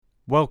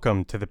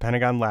Welcome to the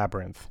Pentagon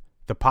Labyrinth,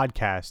 the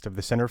podcast of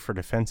the Center for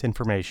Defense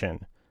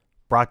Information,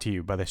 brought to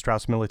you by the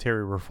Strauss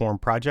Military Reform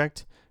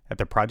Project at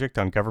the Project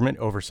on Government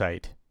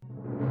Oversight.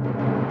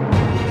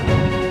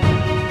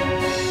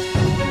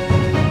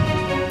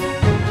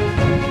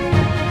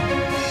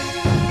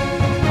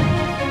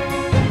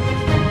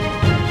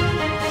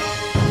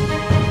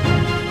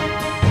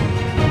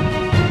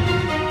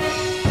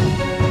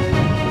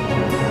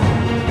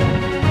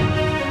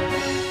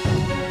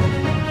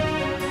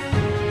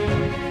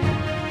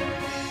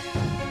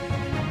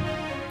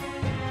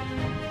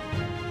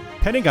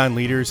 Pentagon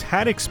leaders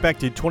had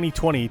expected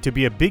 2020 to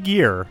be a big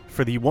year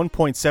for the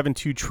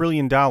 $1.72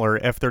 trillion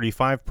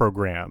F-35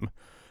 program.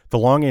 The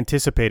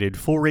long-anticipated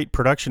full-rate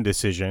production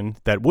decision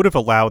that would have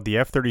allowed the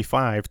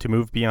F-35 to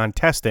move beyond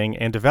testing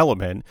and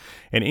development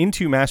and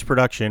into mass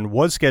production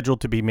was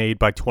scheduled to be made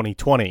by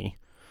 2020.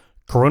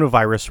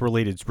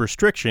 Coronavirus-related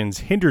restrictions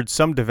hindered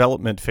some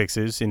development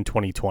fixes in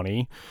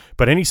 2020,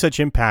 but any such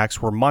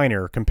impacts were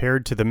minor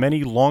compared to the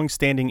many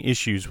long-standing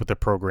issues with the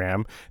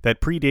program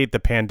that predate the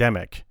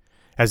pandemic.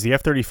 As the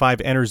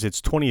F-35 enters its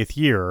 20th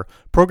year,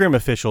 program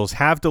officials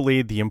have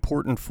delayed the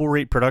important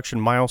full-rate production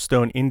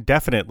milestone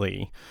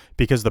indefinitely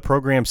because the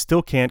program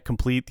still can't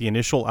complete the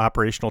initial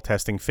operational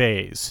testing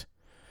phase.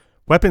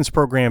 Weapons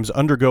programs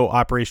undergo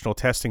operational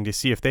testing to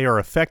see if they are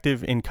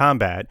effective in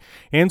combat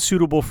and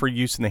suitable for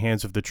use in the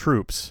hands of the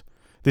troops.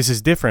 This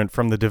is different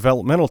from the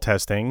developmental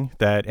testing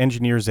that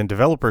engineers and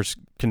developers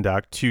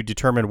conduct to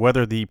determine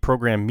whether the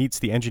program meets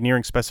the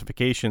engineering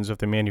specifications of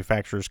the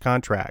manufacturer's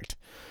contract.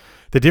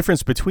 The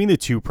difference between the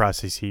two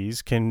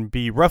processes can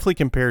be roughly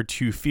compared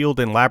to field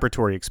and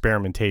laboratory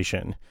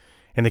experimentation.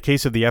 In the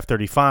case of the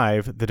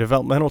F-35, the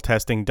developmental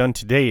testing done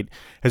to date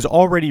has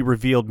already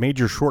revealed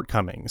major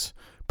shortcomings,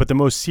 but the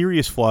most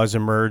serious flaws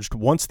emerged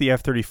once the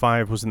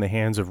F-35 was in the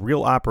hands of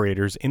real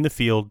operators in the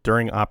field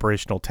during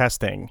operational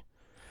testing.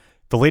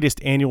 The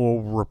latest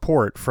annual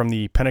report from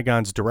the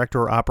Pentagon's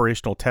Director of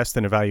Operational Test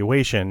and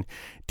Evaluation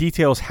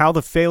details how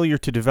the failure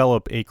to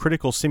develop a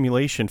critical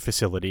simulation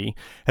facility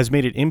has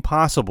made it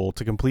impossible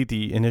to complete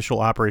the initial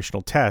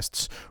operational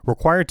tests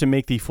required to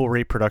make the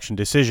full-rate production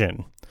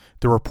decision.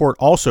 The report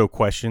also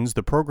questions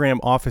the program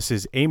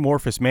office's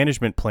amorphous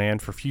management plan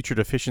for future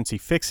deficiency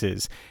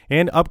fixes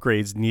and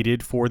upgrades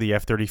needed for the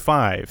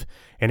F-35,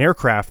 an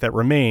aircraft that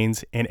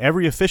remains, in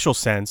every official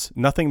sense,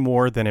 nothing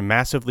more than a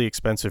massively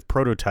expensive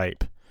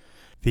prototype.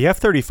 The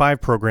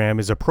F-35 program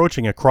is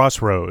approaching a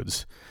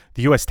crossroads.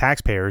 The U.S.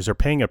 taxpayers are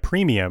paying a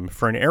premium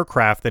for an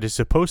aircraft that is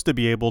supposed to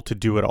be able to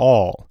do it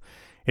all.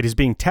 It is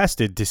being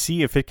tested to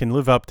see if it can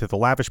live up to the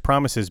lavish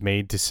promises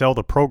made to sell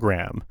the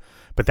program,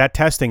 but that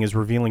testing is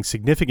revealing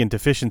significant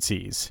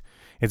deficiencies.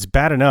 It's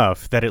bad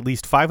enough that at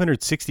least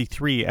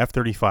 563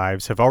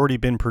 F-35s have already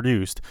been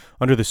produced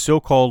under the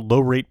so-called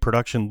low-rate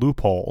production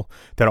loophole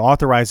that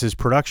authorizes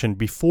production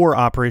before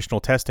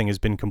operational testing has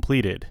been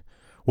completed.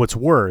 What's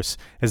worse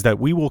is that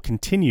we will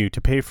continue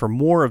to pay for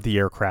more of the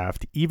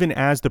aircraft even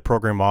as the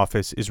program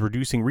office is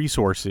reducing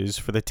resources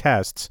for the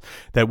tests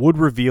that would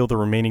reveal the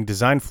remaining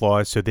design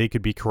flaws so they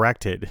could be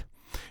corrected.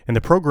 And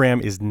the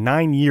program is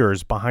 9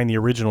 years behind the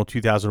original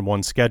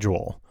 2001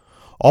 schedule.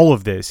 All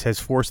of this has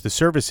forced the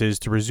services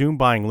to resume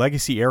buying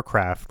legacy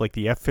aircraft like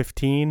the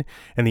F-15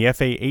 and the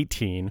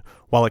F/A-18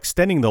 while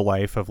extending the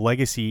life of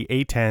legacy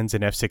A-10s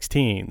and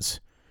F-16s.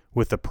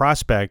 With the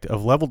prospect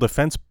of level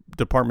Defense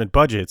Department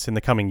budgets in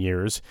the coming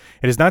years,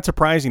 it is not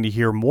surprising to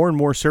hear more and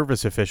more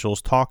service officials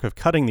talk of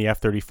cutting the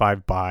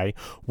F-35 by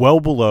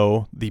well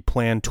below the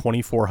planned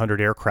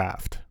 2,400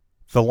 aircraft.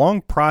 The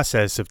long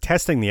process of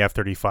testing the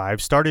F-35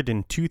 started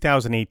in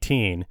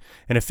 2018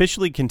 and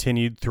officially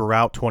continued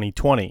throughout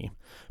 2020.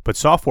 But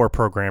software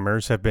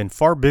programmers have been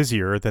far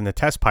busier than the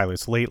test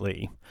pilots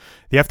lately.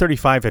 The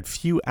F-35 had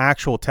few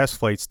actual test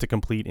flights to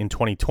complete in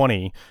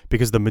 2020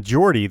 because the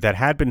majority that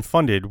had been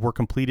funded were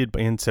completed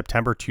in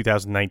September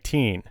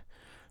 2019.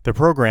 The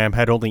program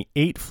had only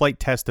 8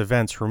 flight test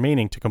events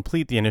remaining to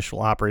complete the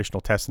initial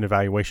operational test and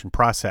evaluation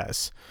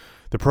process.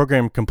 The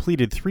program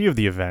completed 3 of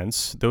the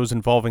events, those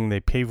involving the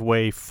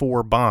Paveway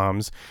 4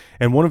 bombs,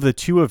 and one of the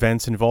 2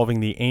 events involving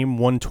the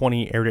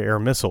AIM-120 air-to-air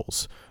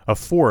missiles. A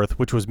fourth,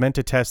 which was meant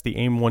to test the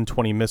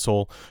AIM-120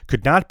 missile,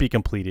 could not be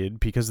completed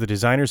because the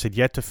designers had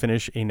yet to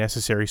finish a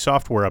necessary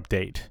software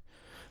update.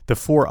 The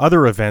 4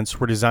 other events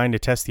were designed to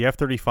test the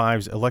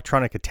F-35's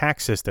electronic attack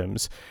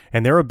systems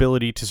and their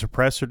ability to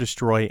suppress or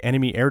destroy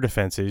enemy air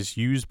defenses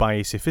used by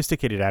a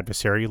sophisticated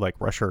adversary like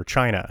Russia or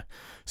China.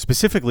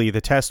 Specifically,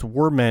 the tests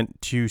were meant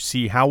to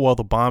see how well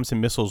the bombs and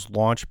missiles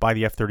launched by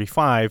the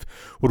F-35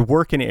 would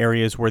work in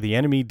areas where the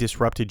enemy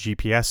disrupted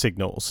GPS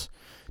signals.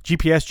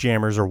 GPS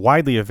jammers are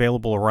widely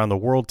available around the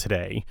world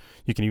today.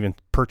 You can even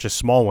purchase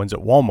small ones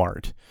at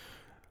Walmart.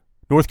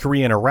 North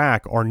Korea and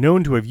Iraq are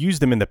known to have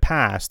used them in the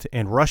past,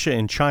 and Russia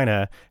and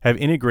China have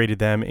integrated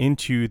them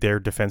into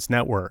their defense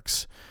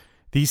networks.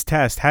 These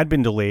tests had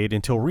been delayed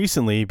until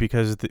recently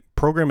because the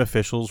program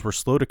officials were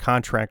slow to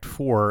contract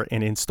for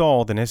and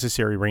install the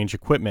necessary range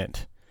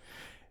equipment.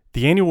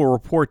 The annual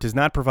report does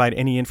not provide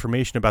any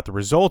information about the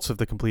results of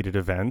the completed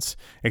events,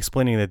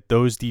 explaining that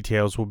those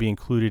details will be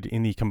included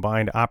in the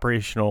combined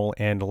operational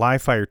and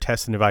live fire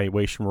test and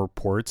evaluation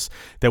reports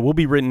that will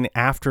be written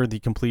after the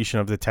completion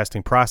of the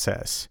testing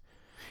process.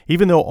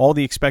 Even though all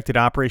the expected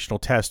operational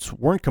tests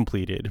weren't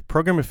completed,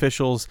 program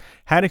officials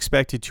had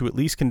expected to at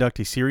least conduct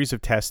a series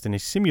of tests in a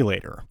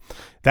simulator.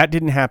 That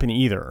didn't happen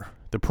either.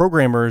 The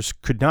programmers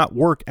could not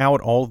work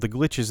out all of the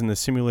glitches in the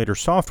simulator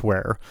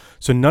software,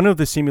 so none of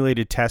the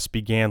simulated tests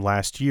began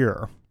last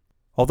year.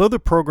 Although the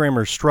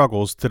programmers'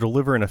 struggles to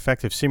deliver an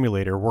effective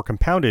simulator were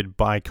compounded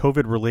by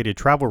COVID-related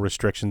travel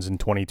restrictions in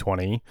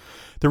 2020,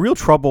 the real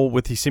trouble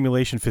with the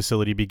simulation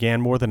facility began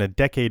more than a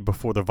decade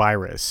before the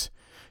virus.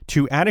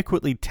 To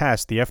adequately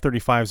test the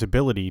F-35's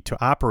ability to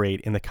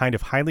operate in the kind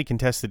of highly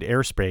contested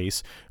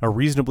airspace a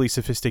reasonably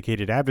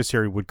sophisticated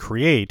adversary would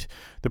create,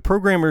 the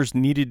programmers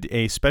needed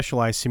a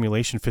specialized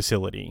simulation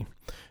facility.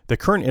 The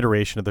current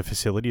iteration of the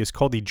facility is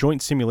called the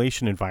Joint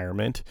Simulation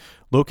Environment,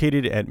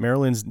 located at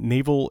Maryland's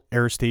Naval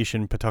Air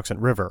Station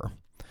Patuxent River.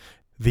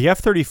 The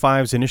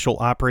F-35's initial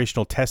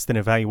operational test and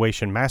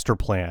evaluation master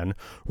plan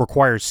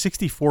requires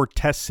 64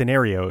 test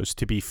scenarios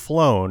to be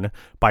flown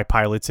by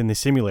pilots in the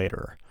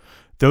simulator.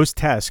 Those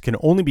tests can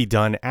only be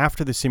done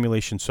after the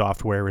simulation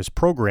software is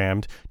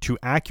programmed to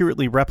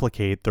accurately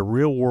replicate the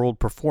real-world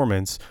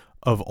performance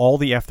of all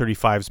the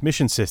F-35's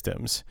mission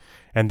systems,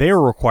 and they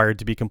are required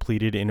to be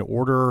completed in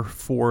order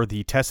for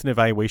the test and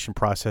evaluation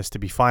process to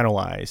be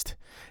finalized.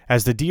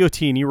 As the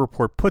DOT&E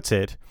report puts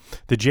it,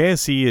 the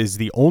JSE is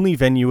the only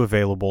venue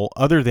available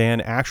other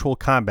than actual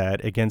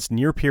combat against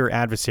near-peer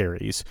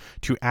adversaries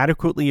to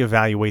adequately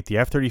evaluate the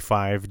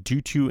F-35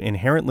 due to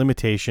inherent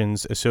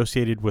limitations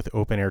associated with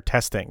open-air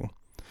testing.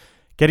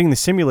 Getting the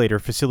simulator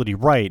facility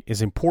right is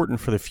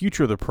important for the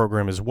future of the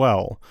program as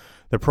well.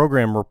 The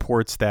program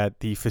reports that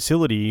the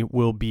facility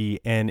will be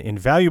an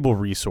invaluable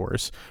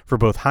resource for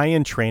both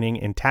high-end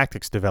training and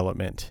tactics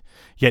development.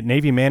 Yet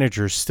Navy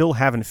managers still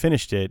haven't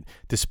finished it,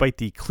 despite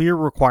the clear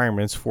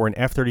requirements for an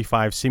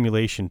F-35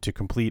 simulation to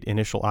complete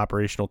initial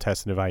operational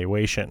test and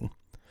evaluation.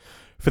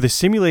 For the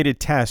simulated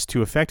test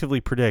to effectively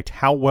predict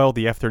how well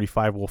the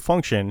F-35 will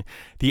function,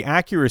 the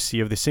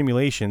accuracy of the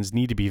simulations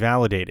need to be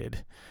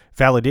validated.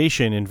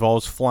 Validation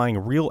involves flying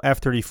real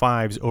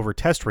F-35s over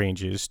test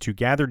ranges to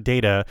gather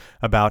data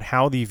about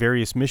how the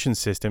various mission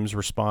systems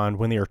respond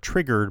when they are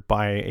triggered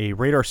by a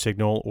radar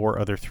signal or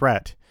other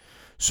threat.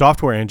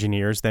 Software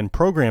engineers then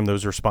program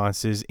those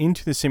responses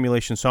into the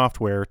simulation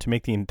software to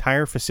make the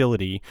entire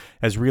facility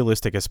as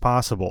realistic as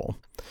possible.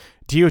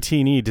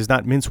 DOT&E does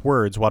not mince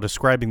words while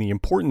describing the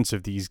importance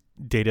of these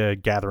data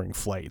gathering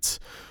flights.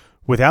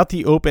 Without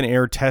the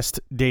open-air test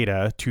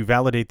data to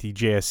validate the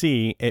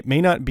JSE, it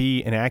may not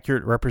be an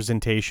accurate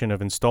representation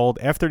of installed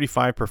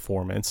F-35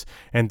 performance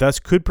and thus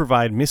could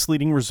provide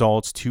misleading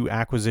results to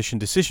acquisition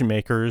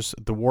decision-makers,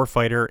 the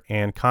warfighter,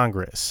 and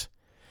Congress.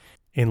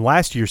 In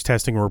last year's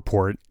testing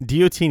report,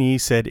 DOT&E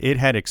said it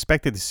had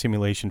expected the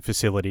simulation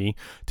facility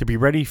to be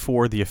ready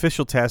for the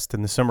official test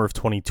in the summer of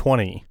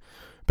 2020,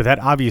 but that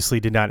obviously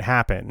did not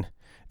happen.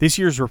 This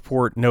year's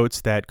report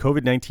notes that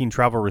COVID-19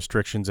 travel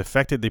restrictions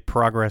affected the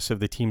progress of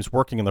the teams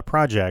working on the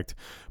project,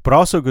 but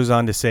also goes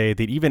on to say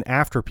that even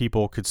after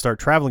people could start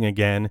traveling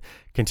again,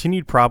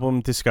 continued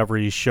problem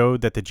discoveries showed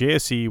that the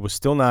JSE was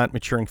still not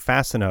maturing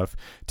fast enough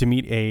to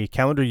meet a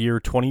calendar year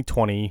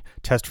 2020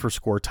 test for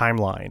score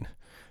timeline.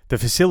 The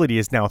facility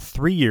is now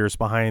 3 years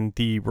behind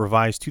the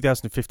revised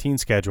 2015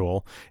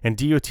 schedule, and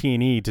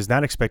DOT&E does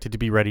not expect it to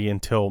be ready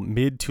until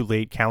mid to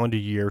late calendar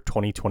year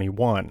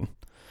 2021.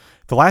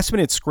 The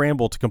last-minute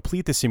scramble to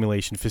complete the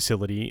simulation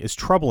facility is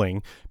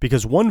troubling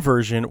because one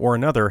version or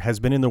another has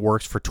been in the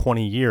works for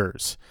 20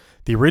 years.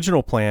 The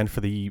original plan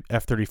for the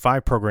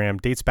F-35 program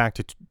dates back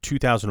to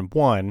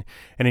 2001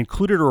 and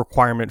included a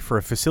requirement for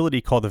a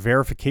facility called the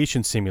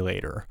Verification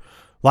Simulator.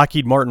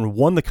 Lockheed Martin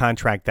won the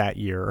contract that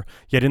year,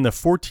 yet in the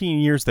 14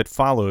 years that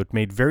followed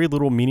made very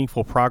little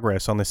meaningful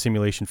progress on the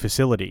simulation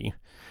facility.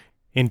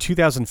 In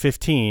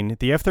 2015,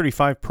 the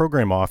F-35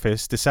 Program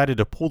Office decided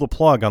to pull the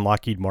plug on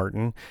Lockheed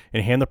Martin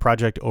and hand the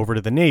project over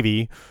to the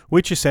Navy,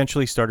 which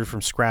essentially started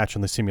from scratch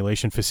on the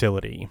simulation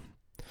facility.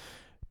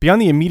 Beyond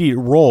the immediate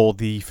role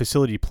the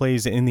facility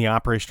plays in the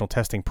operational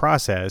testing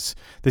process,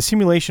 the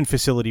simulation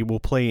facility will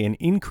play an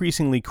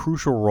increasingly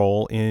crucial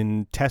role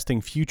in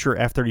testing future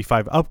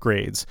F-35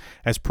 upgrades,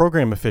 as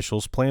program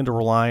officials plan to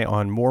rely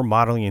on more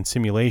modeling and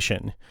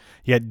simulation.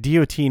 Yet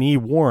DOT&E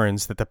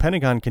warns that the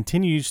Pentagon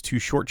continues to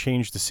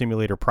shortchange the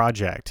simulator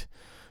project.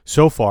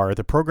 So far,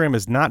 the program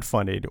has not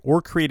funded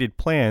or created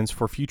plans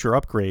for future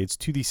upgrades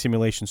to the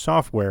simulation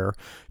software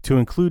to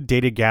include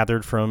data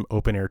gathered from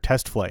open-air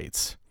test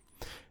flights.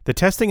 The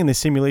testing in the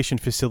simulation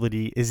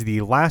facility is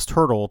the last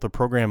hurdle the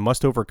program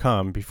must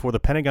overcome before the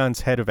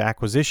Pentagon's head of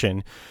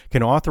acquisition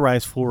can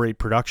authorize full-rate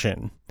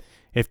production.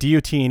 If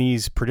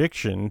DOT&E's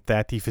prediction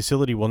that the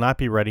facility will not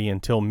be ready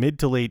until mid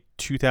to late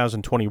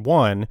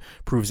 2021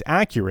 proves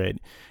accurate,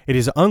 it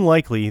is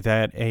unlikely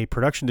that a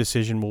production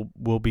decision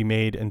will be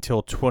made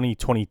until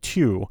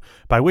 2022,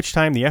 by which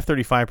time the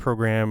F-35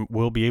 program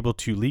will be able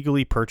to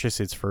legally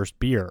purchase its first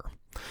beer.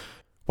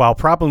 While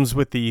problems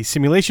with the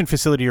simulation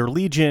facility are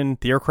legion,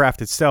 the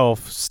aircraft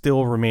itself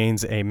still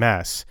remains a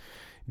mess.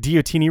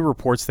 DOT&E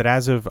reports that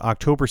as of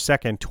October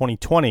 2nd,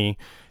 2020,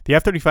 the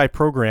F-35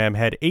 program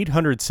had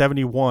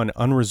 871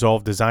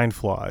 unresolved design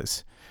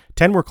flaws.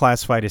 10 were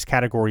classified as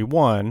Category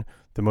 1,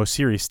 the most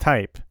serious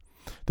type.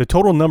 The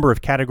total number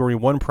of Category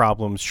 1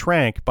 problems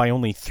shrank by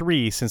only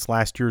 3 since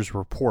last year's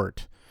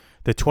report.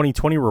 The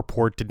 2020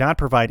 report did not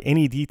provide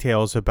any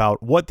details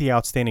about what the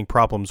outstanding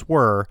problems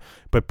were,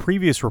 but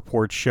previous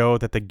reports show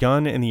that the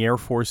gun in the Air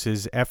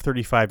Force's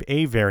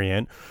F-35A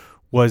variant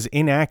was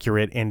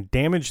inaccurate and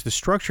damaged the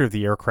structure of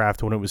the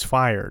aircraft when it was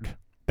fired.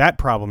 That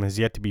problem has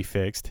yet to be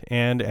fixed,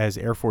 and as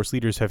Air Force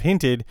leaders have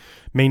hinted,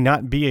 may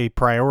not be a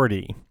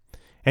priority.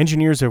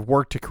 Engineers have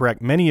worked to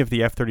correct many of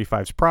the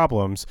F-35's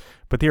problems,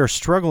 but they are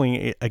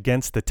struggling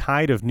against the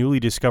tide of newly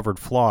discovered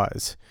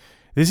flaws.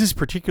 This is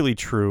particularly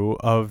true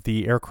of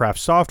the aircraft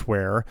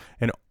software,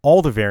 and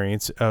all the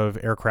variants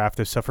of aircraft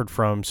have suffered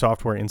from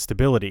software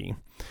instability.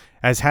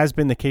 As has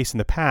been the case in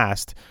the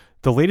past,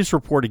 the latest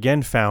report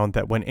again found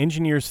that when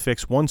engineers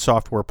fix one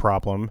software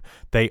problem,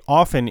 they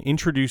often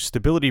introduce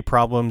stability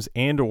problems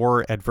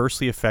and/or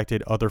adversely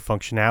affected other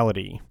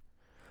functionality.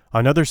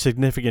 Another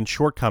significant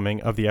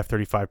shortcoming of the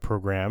F-35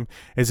 program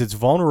is its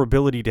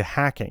vulnerability to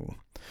hacking.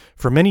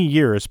 For many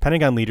years,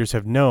 Pentagon leaders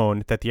have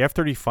known that the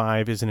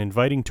F-35 is an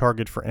inviting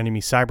target for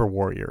enemy cyber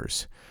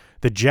warriors.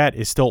 The jet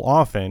is still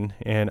often,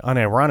 and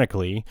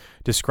unironically,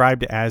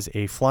 described as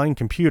a flying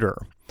computer.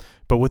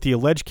 But with the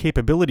alleged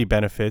capability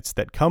benefits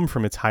that come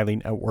from its highly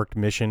networked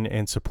mission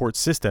and support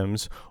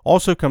systems,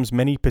 also comes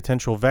many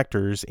potential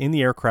vectors in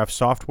the aircraft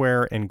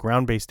software and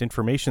ground-based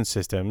information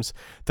systems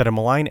that a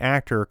malign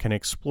actor can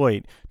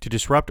exploit to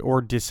disrupt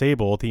or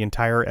disable the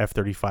entire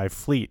F-35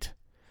 fleet.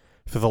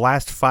 For the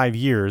last 5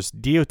 years,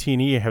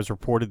 DOT&E has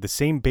reported the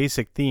same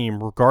basic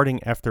theme regarding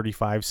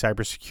F-35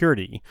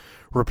 cybersecurity,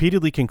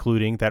 repeatedly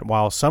concluding that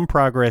while some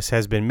progress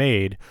has been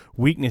made,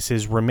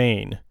 weaknesses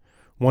remain.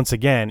 Once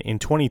again, in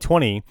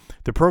 2020,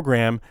 the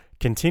program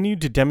continued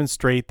to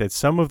demonstrate that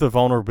some of the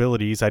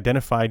vulnerabilities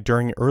identified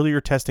during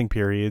earlier testing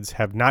periods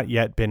have not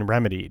yet been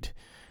remedied.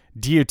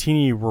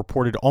 DOT&E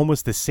reported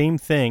almost the same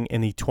thing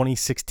in the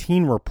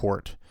 2016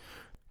 report.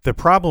 The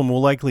problem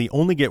will likely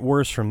only get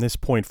worse from this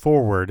point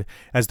forward,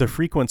 as the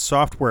frequent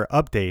software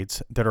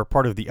updates that are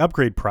part of the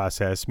upgrade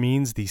process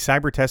means the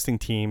cyber testing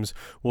teams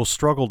will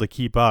struggle to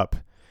keep up.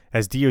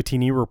 As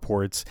DOT&E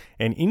reports,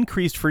 an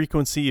increased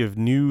frequency of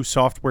new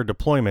software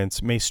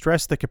deployments may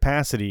stress the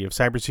capacity of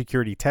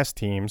cybersecurity test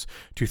teams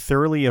to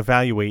thoroughly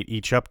evaluate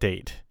each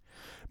update.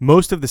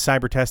 Most of the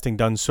cyber testing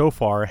done so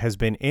far has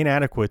been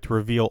inadequate to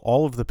reveal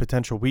all of the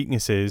potential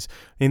weaknesses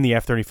in the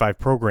F-35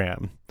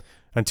 program.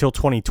 Until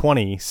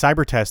 2020,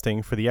 cyber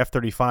testing for the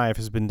F-35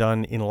 has been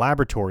done in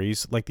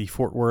laboratories like the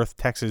Fort Worth,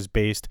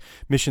 Texas-based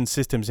Mission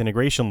Systems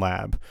Integration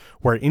Lab,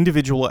 where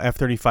individual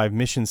F-35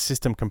 mission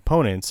system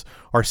components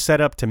are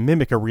set up to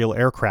mimic a real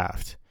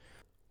aircraft.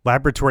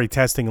 Laboratory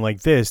testing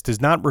like this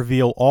does not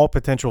reveal all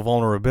potential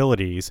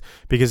vulnerabilities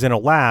because in a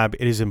lab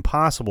it is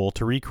impossible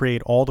to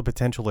recreate all the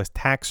potential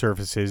attack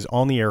surfaces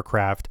on the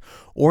aircraft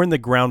or in the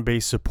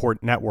ground-based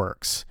support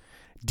networks.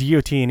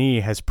 DOT&E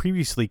has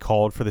previously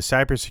called for the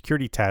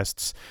cybersecurity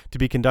tests to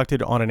be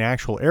conducted on an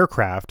actual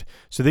aircraft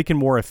so they can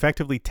more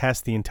effectively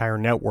test the entire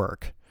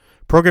network.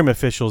 Program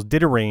officials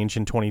did arrange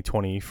in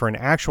 2020 for an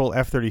actual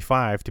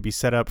F-35 to be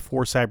set up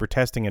for cyber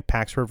testing at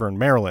Pax River in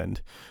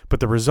Maryland, but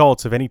the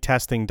results of any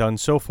testing done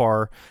so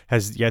far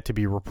has yet to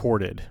be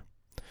reported.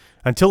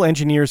 Until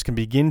engineers can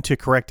begin to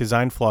correct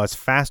design flaws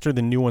faster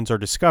than new ones are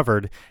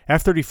discovered,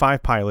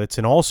 F-35 pilots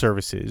in all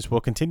services will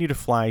continue to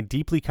fly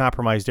deeply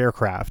compromised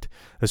aircraft,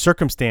 a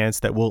circumstance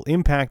that will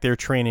impact their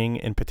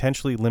training and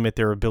potentially limit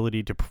their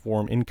ability to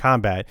perform in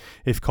combat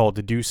if called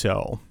to do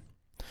so.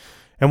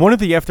 And one of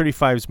the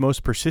F-35's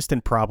most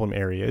persistent problem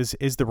areas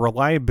is the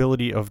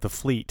reliability of the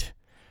fleet.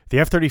 The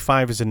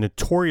F-35 is a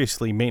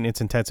notoriously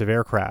maintenance-intensive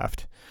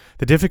aircraft.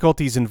 The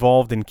difficulties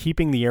involved in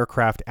keeping the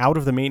aircraft out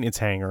of the maintenance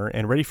hangar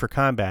and ready for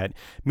combat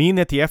mean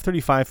that the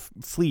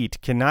F-35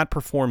 fleet cannot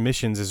perform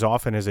missions as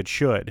often as it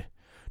should.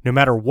 No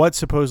matter what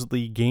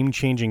supposedly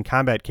game-changing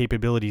combat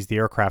capabilities the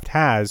aircraft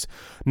has,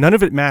 none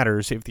of it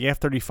matters if the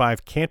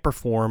F-35 can't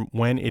perform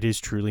when it is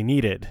truly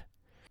needed.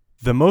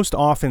 The most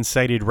often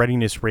cited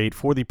readiness rate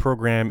for the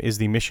program is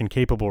the mission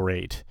capable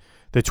rate.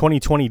 The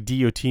 2020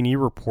 DOT&E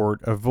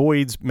report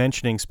avoids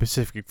mentioning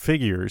specific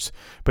figures,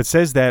 but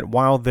says that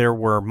while there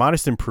were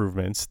modest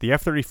improvements, the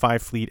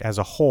F-35 fleet as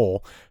a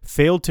whole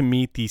failed to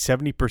meet the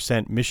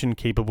 70%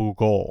 mission-capable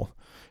goal.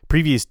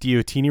 Previous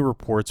DOT&E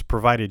reports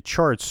provided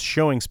charts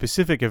showing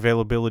specific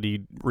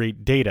availability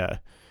rate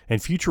data,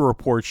 and future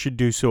reports should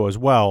do so as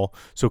well,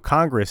 so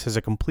Congress has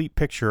a complete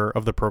picture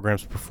of the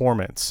program's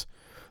performance.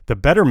 The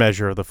better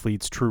measure of the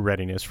fleet's true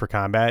readiness for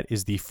combat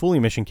is the fully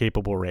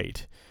mission-capable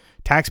rate.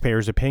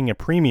 Taxpayers are paying a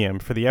premium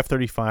for the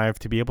F-35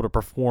 to be able to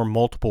perform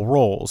multiple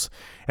roles,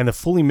 and the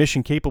fully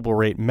mission-capable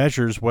rate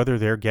measures whether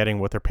they're getting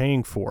what they're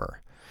paying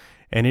for.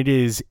 And it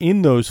is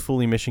in those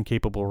fully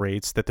mission-capable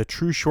rates that the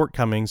true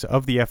shortcomings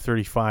of the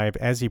F-35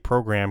 as a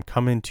program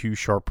come into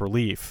sharp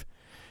relief.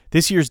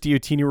 This year's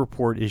DOT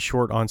report is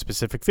short on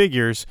specific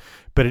figures,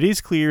 but it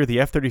is clear the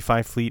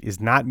F-35 fleet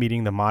is not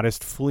meeting the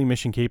modest fully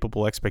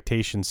mission-capable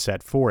expectations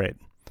set for it.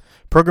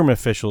 Program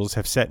officials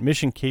have set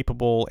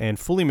mission-capable and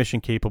fully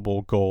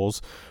mission-capable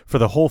goals for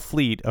the whole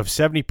fleet of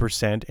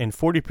 70% and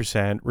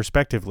 40%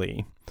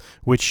 respectively,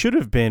 which should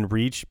have been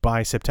reached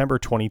by September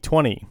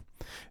 2020.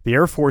 The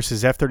Air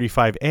Force's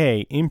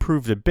F-35A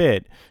improved a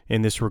bit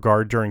in this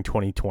regard during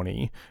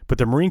 2020, but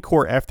the Marine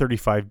Corps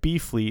F-35B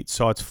fleet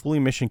saw its fully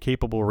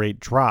mission-capable rate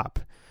drop.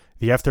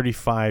 The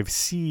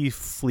F-35C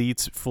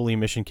fleet's fully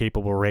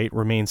mission-capable rate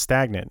remains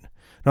stagnant.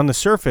 And on the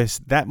surface,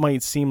 that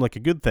might seem like a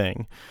good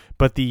thing,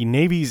 but the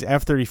Navy's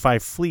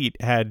F-35 fleet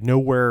had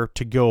nowhere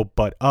to go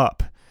but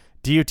up.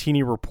 DOT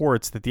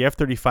reports that the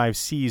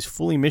F-35C's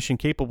fully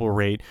mission-capable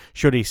rate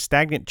showed a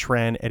stagnant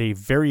trend at a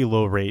very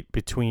low rate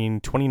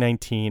between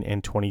 2019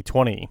 and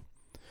 2020.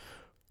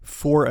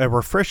 For a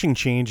refreshing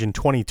change in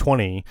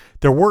 2020,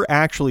 there were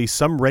actually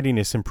some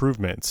readiness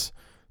improvements.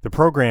 The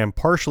program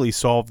partially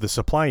solved the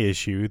supply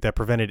issue that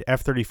prevented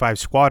F-35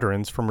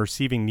 squadrons from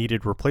receiving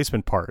needed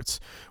replacement parts,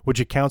 which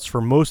accounts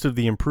for most of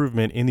the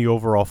improvement in the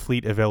overall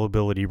fleet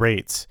availability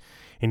rates.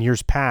 In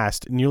years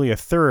past, nearly a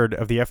third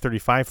of the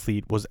F-35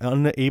 fleet was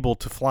unable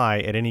to fly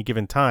at any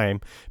given time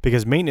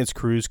because maintenance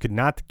crews could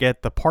not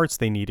get the parts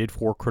they needed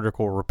for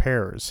critical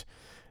repairs.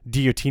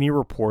 DOT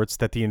reports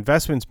that the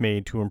investments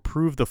made to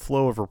improve the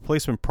flow of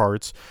replacement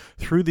parts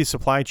through the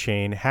supply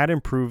chain had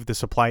improved the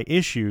supply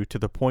issue to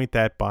the point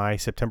that by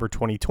September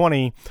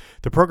 2020,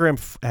 the program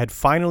had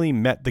finally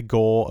met the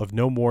goal of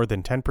no more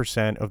than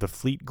 10% of the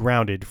fleet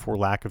grounded for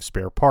lack of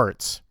spare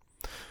parts.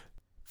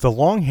 The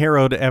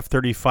long-harrowed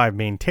F-35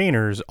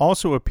 maintainers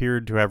also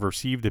appeared to have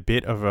received a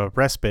bit of a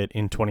respite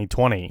in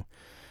 2020.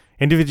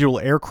 Individual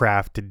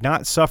aircraft did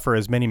not suffer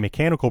as many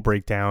mechanical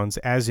breakdowns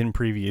as in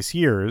previous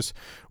years,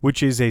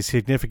 which is a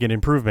significant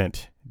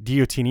improvement.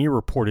 DOT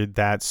reported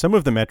that some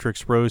of the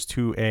metrics rose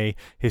to a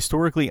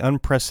historically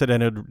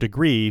unprecedented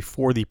degree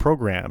for the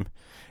program.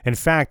 In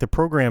fact, the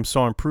program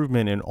saw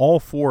improvement in all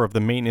four of the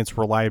maintenance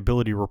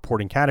reliability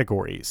reporting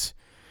categories.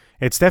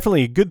 It's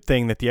definitely a good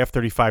thing that the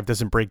F-35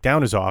 doesn't break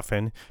down as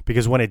often,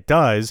 because when it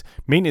does,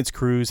 maintenance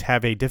crews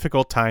have a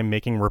difficult time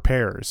making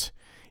repairs.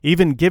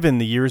 Even given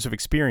the years of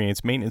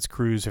experience maintenance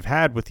crews have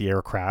had with the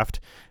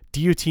aircraft,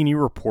 DOT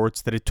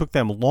reports that it took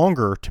them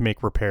longer to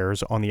make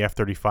repairs on the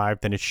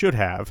F-35 than it should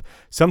have,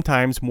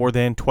 sometimes more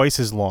than twice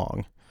as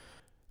long.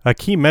 A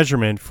key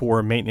measurement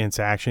for maintenance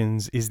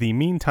actions is the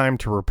mean time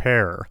to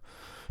repair.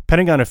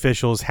 Pentagon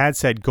officials had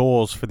set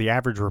goals for the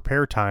average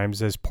repair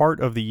times as part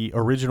of the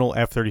original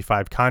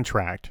F-35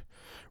 contract.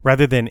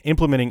 Rather than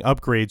implementing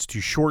upgrades to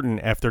shorten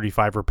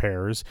F-35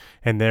 repairs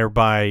and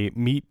thereby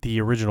meet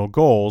the original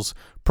goals,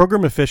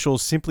 program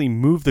officials simply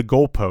moved the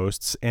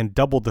goalposts and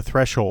doubled the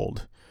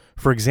threshold.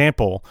 For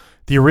example,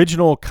 the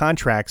original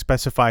contract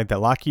specified that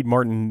Lockheed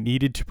Martin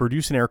needed to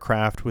produce an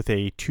aircraft with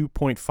a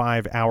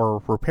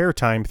 2.5-hour repair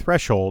time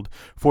threshold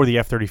for the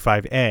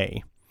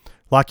F-35A.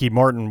 Lockheed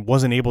Martin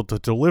wasn't able to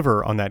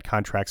deliver on that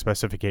contract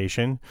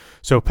specification,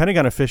 so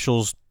Pentagon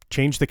officials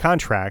changed the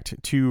contract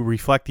to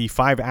reflect the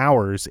 5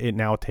 hours it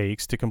now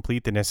takes to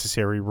complete the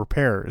necessary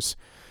repairs.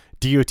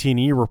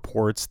 DOT&E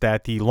reports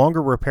that the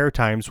longer repair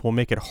times will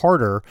make it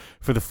harder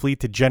for the fleet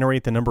to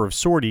generate the number of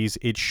sorties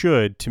it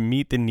should to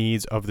meet the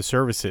needs of the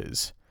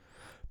services.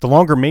 The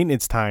longer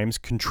maintenance times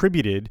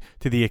contributed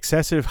to the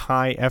excessive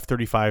high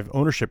F-35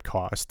 ownership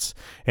costs,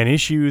 an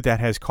issue that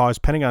has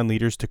caused Pentagon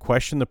leaders to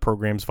question the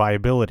program's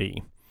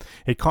viability.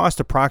 It cost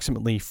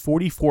approximately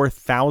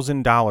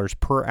 $44,000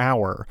 per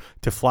hour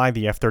to fly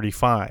the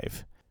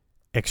F-35.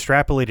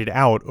 Extrapolated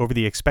out over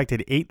the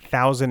expected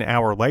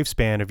 8,000-hour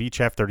lifespan of each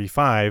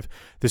F-35,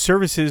 the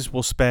services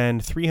will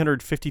spend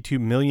 $352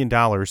 million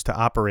to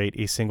operate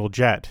a single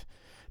jet.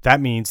 That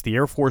means the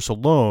Air Force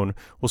alone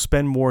will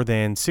spend more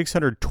than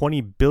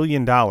 $620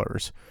 billion, or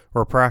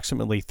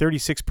approximately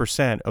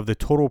 36% of the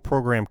total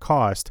program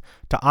cost,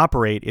 to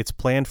operate its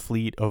planned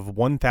fleet of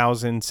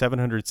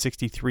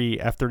 1,763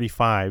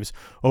 F-35s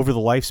over the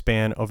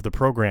lifespan of the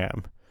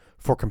program.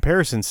 For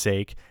comparison's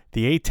sake,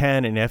 the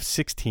A-10 and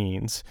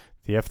F-16s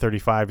the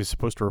F-35 is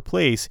supposed to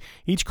replace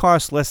each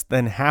cost less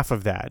than half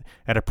of that,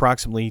 at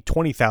approximately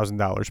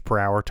 $20,000 per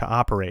hour to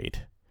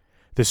operate.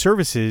 The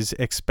services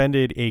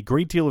expended a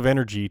great deal of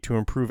energy to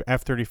improve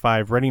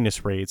F-35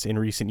 readiness rates in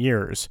recent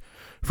years.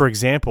 For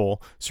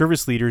example,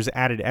 service leaders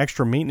added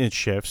extra maintenance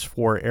shifts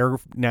for Air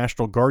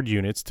National Guard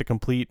units to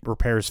complete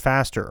repairs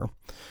faster.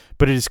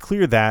 But it is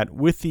clear that,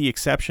 with the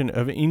exception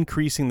of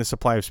increasing the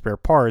supply of spare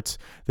parts,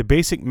 the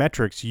basic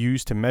metrics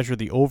used to measure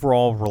the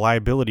overall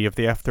reliability of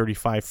the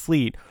F-35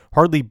 fleet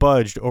hardly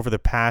budged over the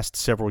past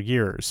several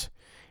years.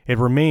 It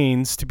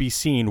remains to be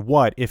seen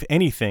what, if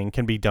anything,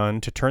 can be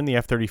done to turn the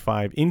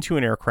F-35 into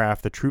an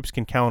aircraft the troops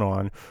can count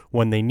on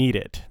when they need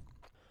it.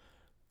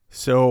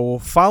 So,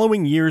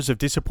 following years of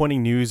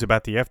disappointing news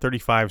about the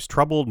F-35's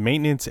troubled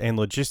maintenance and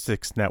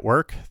logistics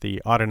network,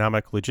 the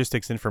Autonomic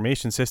Logistics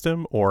Information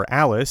System, or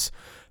ALIS,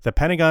 the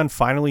Pentagon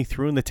finally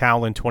threw in the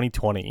towel in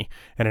 2020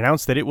 and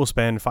announced that it will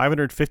spend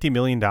 $550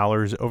 million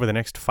over the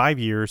next 5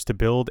 years to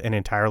build an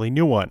entirely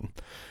new one.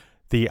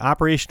 The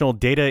Operational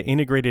Data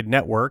Integrated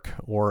Network,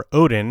 or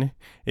ODIN,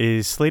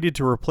 is slated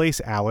to replace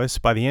ALIS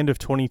by the end of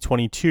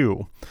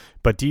 2022,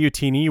 but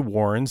DOT&E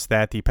warns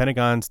that the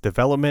Pentagon's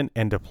development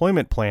and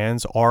deployment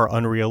plans are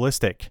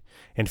unrealistic.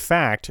 In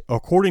fact,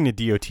 according to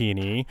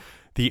DOT&E,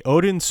 the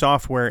ODIN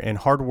software and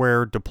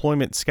hardware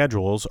deployment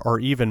schedules are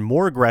even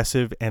more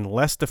aggressive and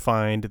less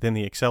defined than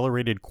the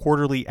accelerated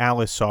quarterly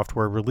ALIS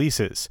software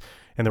releases,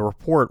 and the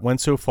report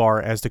went so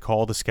far as to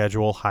call the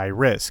schedule high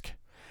risk.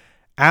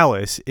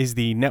 ALIS is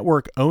the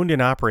network owned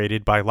and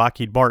operated by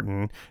Lockheed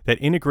Martin that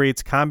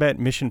integrates combat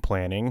mission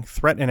planning,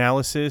 threat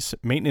analysis,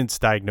 maintenance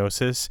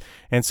diagnosis,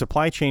 and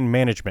supply chain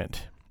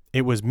management.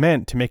 It was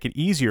meant to make it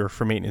easier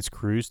for maintenance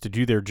crews to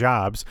do their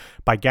jobs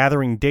by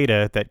gathering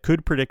data that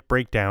could predict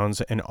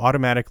breakdowns and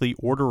automatically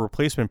order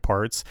replacement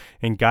parts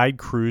and guide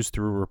crews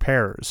through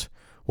repairs.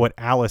 What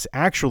ALIS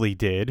actually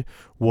did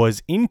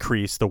was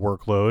increase the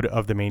workload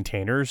of the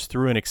maintainers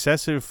through an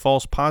excessive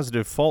false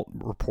positive fault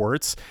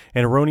reports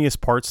and erroneous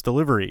parts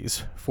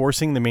deliveries,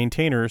 forcing the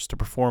maintainers to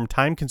perform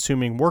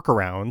time-consuming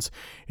workarounds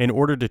in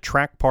order to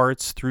track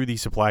parts through the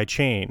supply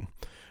chain.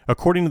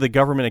 According to the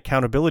Government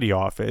Accountability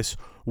Office,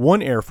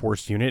 one Air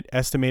Force unit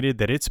estimated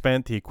that it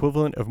spent the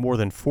equivalent of more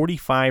than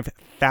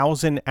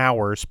 45,000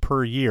 hours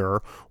per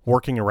year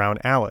working around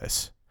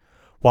ALIS.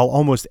 While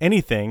almost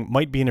anything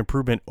might be an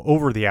improvement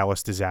over the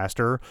ALIS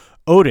disaster,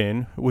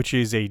 ODIN, which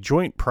is a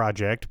joint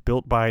project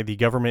built by the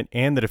government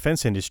and the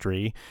defense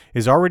industry,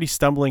 is already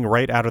stumbling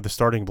right out of the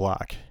starting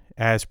block.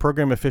 As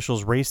program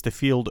officials race to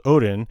field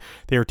ODIN,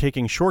 they are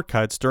taking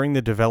shortcuts during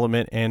the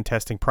development and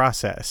testing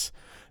process.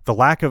 The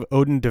lack of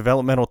ODIN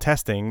developmental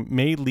testing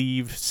may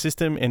leave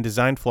system and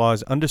design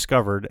flaws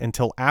undiscovered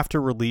until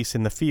after release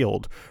in the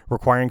field,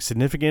 requiring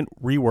significant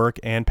rework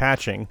and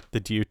patching, the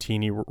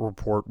DOT&E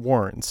report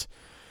warns.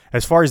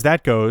 As far as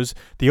that goes,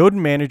 the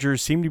ODIN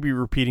managers seem to be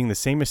repeating the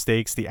same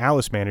mistakes the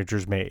ALIS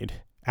managers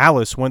made.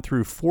 ALIS went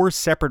through 4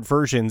 separate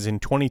versions in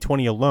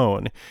 2020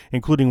 alone,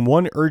 including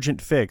one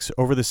urgent fix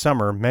over the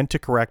summer meant to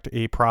correct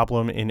a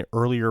problem in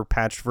earlier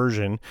patched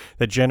version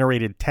that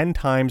generated 10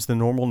 times the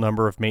normal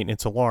number of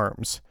maintenance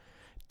alarms.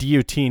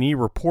 DOT&E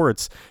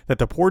reports that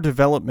the poor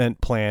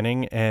development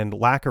planning and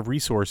lack of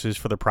resources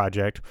for the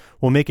project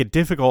will make it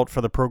difficult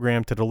for the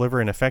program to deliver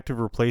an effective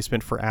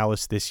replacement for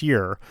ALIS this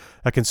year,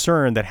 a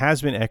concern that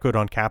has been echoed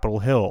on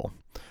Capitol Hill.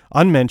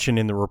 Unmentioned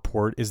in the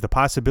report is the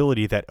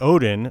possibility that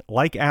ODIN,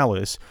 like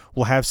ALIS,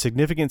 will have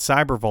significant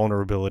cyber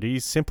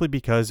vulnerabilities simply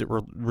because it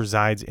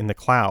resides in the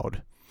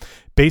cloud.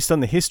 Based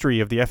on the history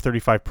of the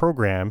F-35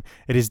 program,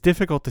 it is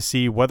difficult to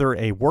see whether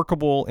a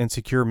workable and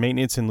secure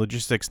maintenance and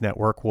logistics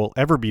network will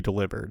ever be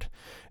delivered.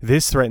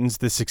 This threatens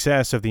the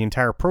success of the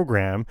entire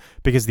program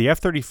because the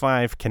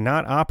F-35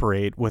 cannot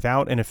operate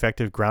without an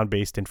effective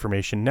ground-based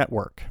information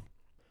network.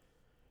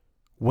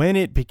 When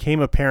it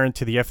became apparent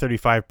to the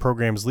F-35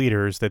 program's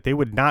leaders that they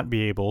would not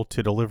be able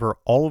to deliver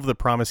all of the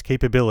promised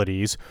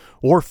capabilities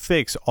or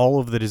fix all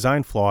of the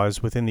design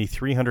flaws within the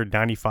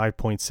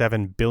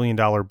 $395.7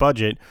 billion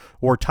budget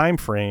or time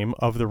frame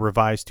of the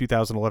revised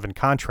 2011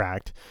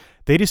 contract,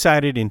 they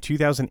decided in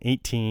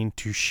 2018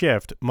 to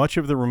shift much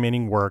of the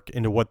remaining work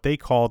into what they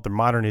called the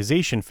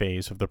modernization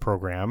phase of the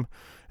program,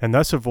 and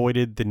thus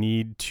avoided the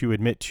need to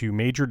admit to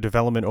major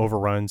development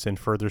overruns and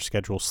further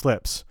schedule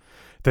slips.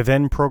 The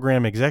then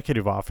Program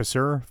Executive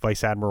Officer,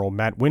 Vice Admiral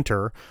Matt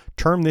Winter,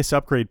 termed this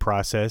upgrade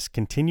process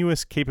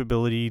Continuous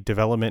Capability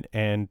Development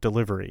and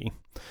Delivery.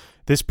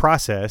 This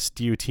process,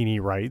 DOT&E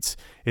writes,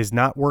 is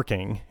not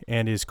working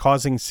and is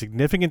causing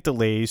significant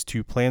delays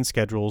to plan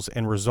schedules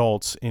and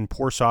results in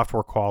poor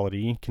software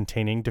quality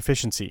containing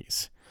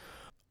deficiencies.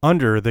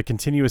 Under the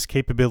Continuous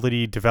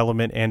Capability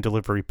Development and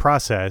Delivery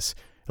process,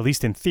 at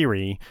least in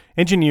theory,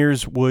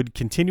 engineers would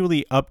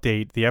continually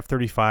update the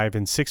F-35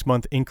 in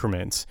 6-month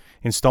increments,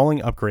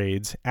 installing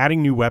upgrades,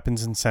 adding new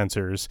weapons and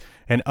sensors,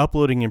 and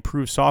uploading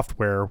improved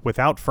software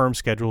without firm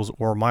schedules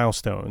or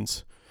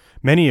milestones.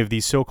 Many of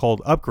these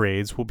so-called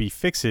upgrades will be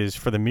fixes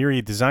for the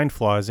myriad design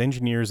flaws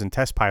engineers and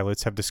test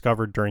pilots have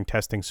discovered during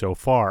testing so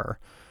far.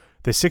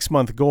 The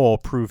 6-month goal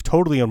proved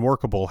totally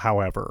unworkable,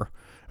 however.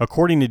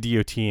 According to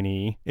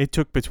DOT&E, it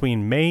took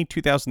between May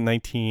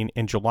 2019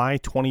 and July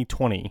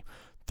 2020,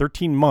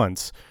 13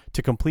 months,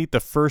 to complete the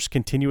first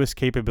Continuous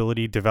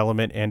Capability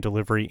Development and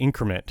Delivery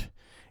increment.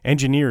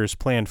 Engineers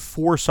planned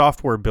 4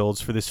 software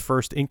builds for this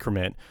first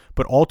increment,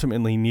 but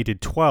ultimately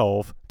needed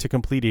 12 to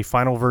complete a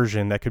final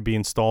version that could be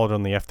installed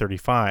on the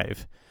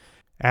F-35.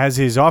 As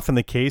is often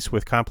the case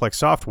with complex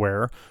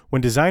software,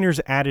 when designers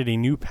added a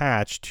new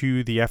patch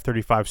to the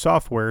F-35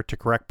 software to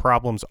correct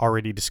problems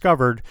already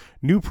discovered,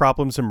 new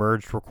problems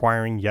emerged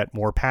requiring yet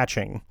more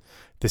patching.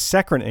 The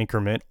second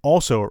increment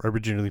also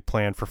originally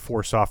planned for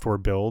 4 software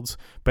builds,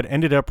 but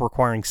ended up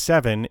requiring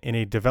 7 in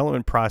a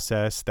development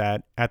process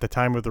that, at the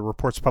time of the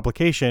report's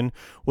publication,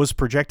 was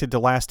projected to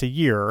last a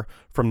year,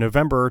 from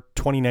November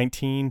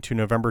 2019 to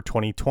November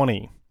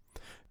 2020.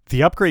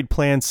 The upgrade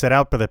plan set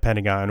out by the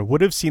Pentagon would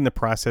have seen the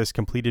process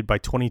completed by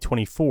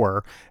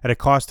 2024 at a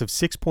cost of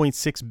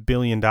 $6.6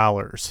 billion.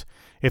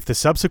 If the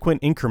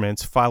subsequent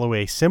increments follow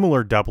a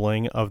similar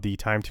doubling of the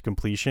time to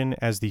completion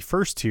as the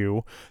first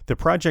 2, the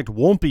project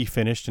won't be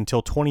finished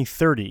until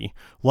 2030,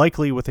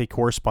 likely with a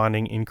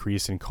corresponding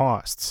increase in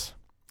costs.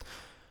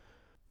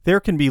 There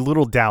can be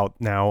little doubt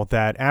now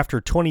that after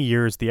 20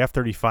 years, the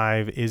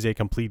F-35 is a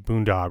complete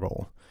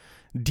boondoggle.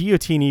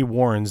 DOT&E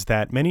warns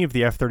that many of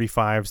the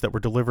F-35s that were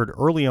delivered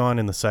early on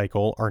in the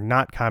cycle are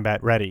not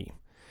combat ready.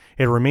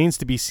 It remains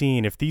to be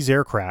seen if these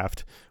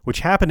aircraft, which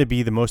happen to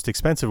be the most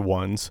expensive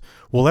ones,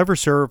 will ever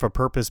serve a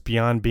purpose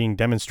beyond being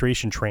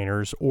demonstration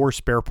trainers or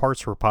spare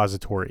parts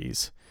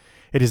repositories.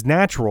 It is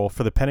natural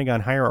for the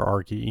Pentagon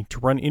hierarchy to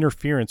run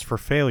interference for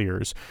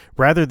failures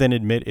rather than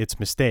admit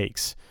its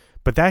mistakes,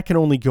 but that can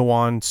only go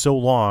on so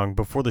long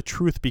before the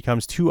truth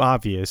becomes too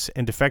obvious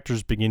and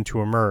defectors begin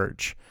to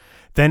emerge.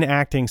 Then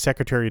Acting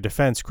Secretary of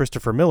Defense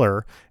Christopher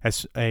Miller,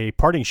 as a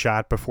parting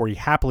shot before he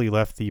happily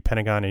left the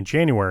Pentagon in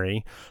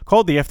January,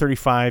 called the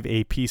F-35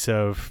 a piece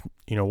of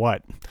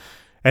you-know-what,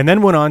 and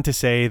then went on to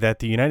say that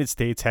the United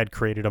States had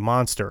created a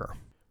monster.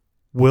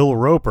 Will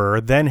Roper,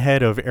 then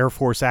head of Air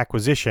Force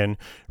Acquisition,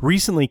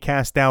 recently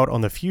cast doubt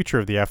on the future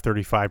of the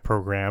F-35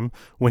 program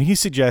when he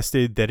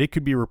suggested that it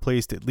could be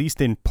replaced at least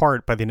in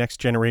part by the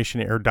Next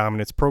Generation Air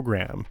Dominance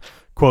program.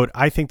 Quote,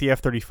 "I think the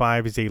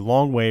F-35 is a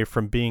long way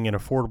from being an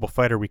affordable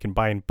fighter we can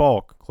buy in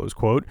bulk," close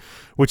quote,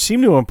 which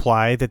seemed to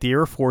imply that the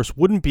Air Force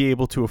wouldn't be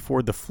able to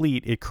afford the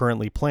fleet it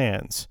currently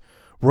plans.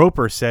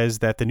 Roper says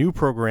that the new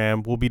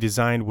program will be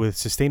designed with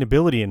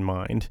sustainability in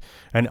mind,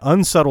 an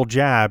unsubtle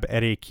jab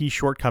at a key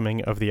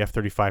shortcoming of the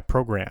F-35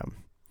 program.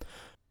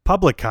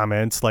 Public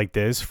comments like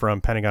this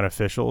from Pentagon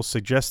officials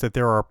suggest that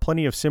there are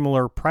plenty of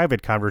similar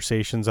private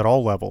conversations at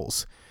all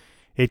levels.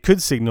 It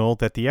could signal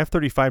that the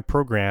F-35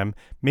 program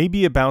may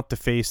be about to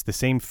face the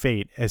same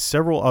fate as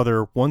several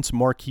other once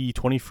marquee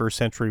 21st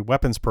century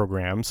weapons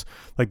programs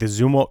like the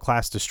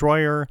Zumwalt-class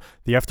destroyer,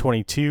 the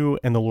F-22,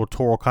 and the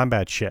Littoral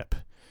Combat Ship.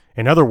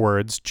 In other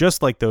words,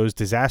 just like those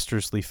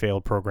disastrously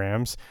failed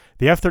programs,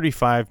 the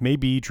F-35 may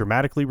be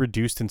dramatically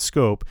reduced in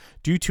scope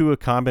due to a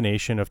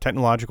combination of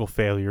technological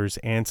failures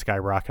and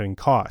skyrocketing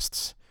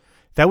costs.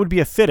 That would be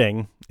a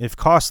fitting, if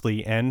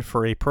costly, end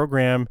for a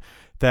program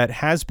that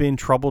has been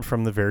troubled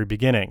from the very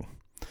beginning.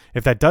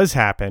 If that does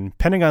happen,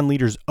 Pentagon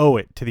leaders owe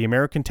it to the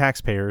American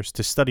taxpayers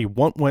to study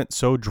what went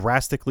so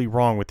drastically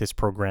wrong with this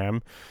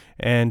program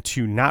and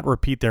to not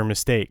repeat their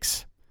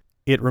mistakes.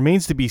 It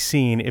remains to be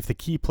seen if the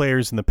key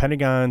players in the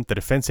Pentagon, the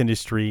defense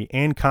industry,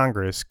 and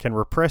Congress can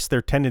repress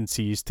their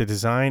tendencies to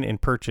design and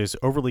purchase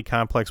overly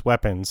complex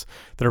weapons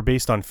that are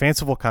based on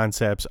fanciful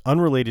concepts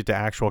unrelated to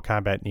actual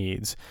combat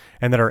needs,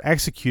 and that are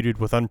executed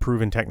with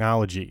unproven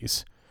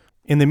technologies.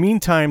 In the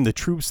meantime, the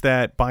troops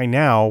that, by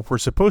now, were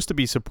supposed to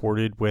be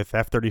supported with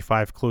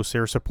F-35 close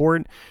air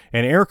support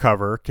and air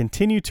cover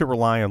continue to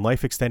rely on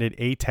life-extended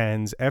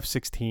A-10s,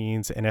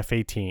 F-16s, and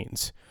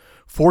F-18s.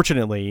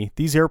 Fortunately,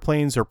 these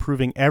airplanes are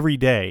proving every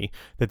day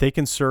that they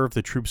can serve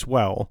the troops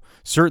well,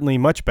 certainly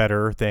much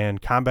better than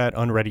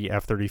combat-unready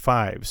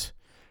F-35s.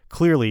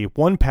 Clearly,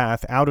 one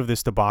path out of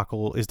this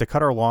debacle is to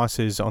cut our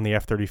losses on the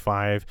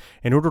F-35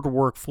 in order to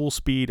work full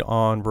speed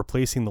on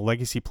replacing the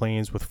legacy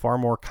planes with far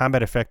more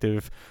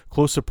combat-effective,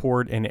 close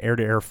support, and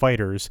air-to-air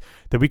fighters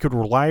that we could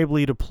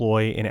reliably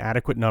deploy in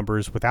adequate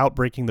numbers without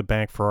breaking the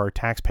bank for our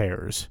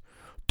taxpayers.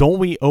 Don't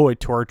we owe it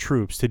to our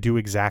troops to do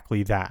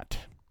exactly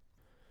that?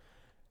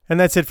 And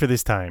that's it for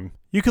this time.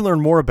 You can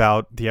learn more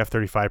about the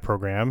F-35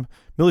 program,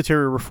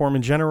 military reform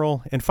in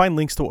general, and find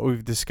links to what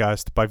we've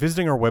discussed by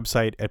visiting our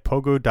website at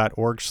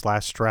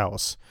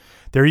pogo.org/Strauss.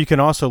 There you can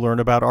also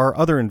learn about our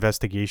other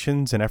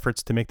investigations and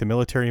efforts to make the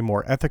military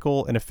more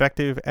ethical and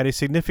effective at a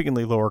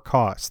significantly lower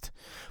cost.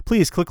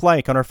 Please click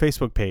like on our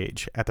Facebook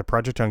page at the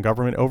Project on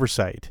Government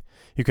Oversight.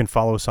 You can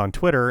follow us on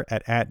Twitter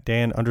at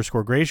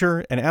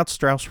 @Dan_Grazier and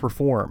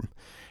 @StraussReform.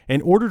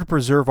 In order to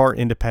preserve our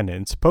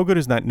independence, Pogo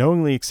does not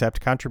knowingly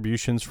accept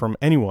contributions from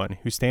anyone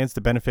who stands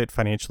to benefit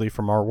financially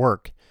from our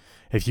work.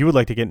 If you would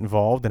like to get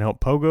involved and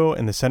help Pogo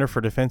and the Center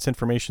for Defense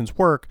Information's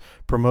work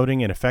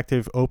promoting an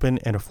effective, open,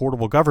 and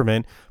affordable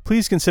government,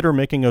 please consider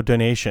making a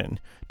donation.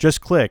 Just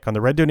click on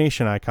the red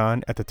donation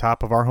icon at the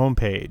top of our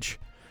homepage.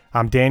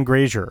 I'm Dan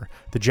Grazier,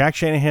 the Jack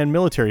Shanahan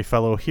Military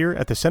Fellow here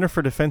at the Center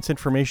for Defense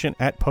Information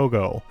at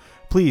Pogo.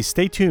 Please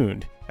stay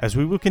tuned as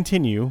we will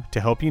continue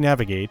to help you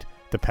navigate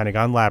the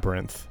Pentagon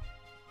Labyrinth.